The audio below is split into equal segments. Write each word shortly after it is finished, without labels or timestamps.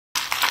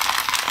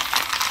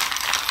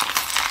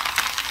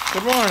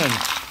Good morning.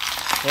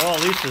 Well,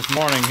 at least this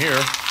morning here.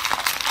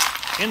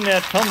 In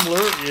that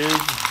tumbler is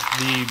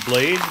the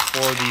blade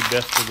for the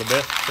Best of the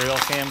Best Trail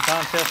Cam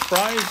Contest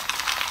prize,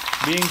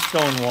 being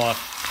stonewashed.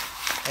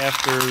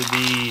 After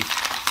the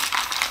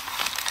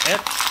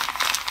etch,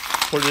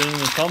 put it in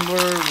the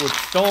tumbler with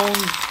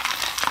stones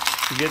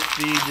to get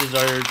the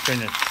desired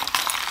finish.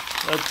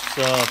 Let's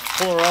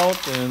pull her out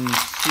and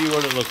see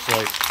what it looks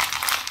like.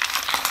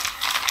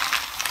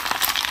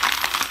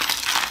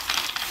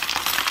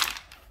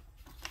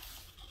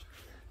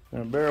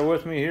 Now bear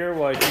with me here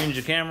while I change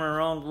the camera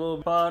around a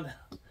little pod.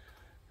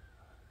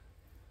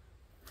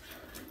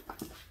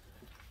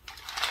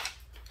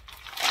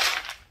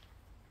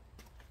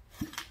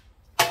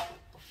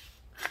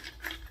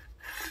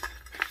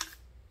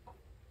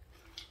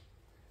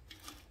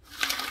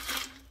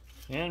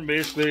 And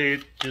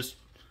basically just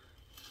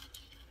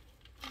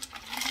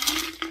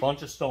a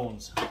bunch of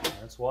stones.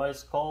 That's why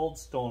it's called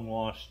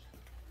stonewashed.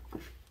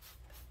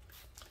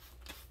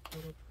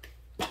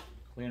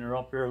 Clean her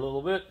up here a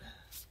little bit.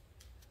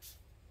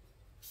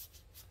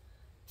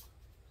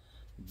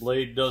 The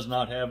blade does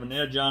not have an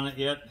edge on it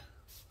yet.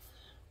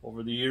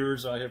 Over the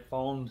years I have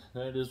found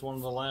that is one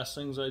of the last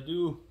things I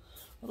do.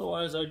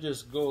 Otherwise I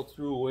just go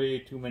through way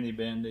too many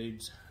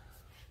band-aids.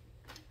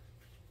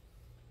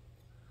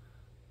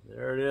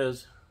 There it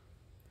is.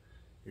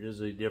 It is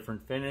a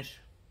different finish.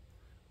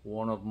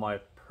 One of my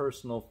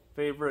personal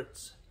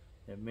favorites.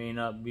 It may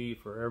not be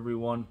for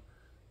everyone,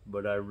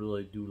 but I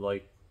really do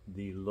like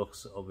the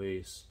looks of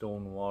a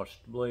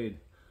stone-washed blade.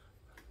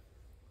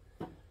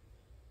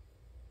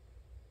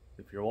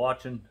 If you're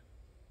watching,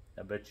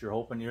 I bet you're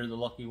hoping you're the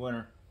lucky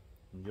winner.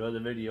 Enjoy the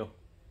video.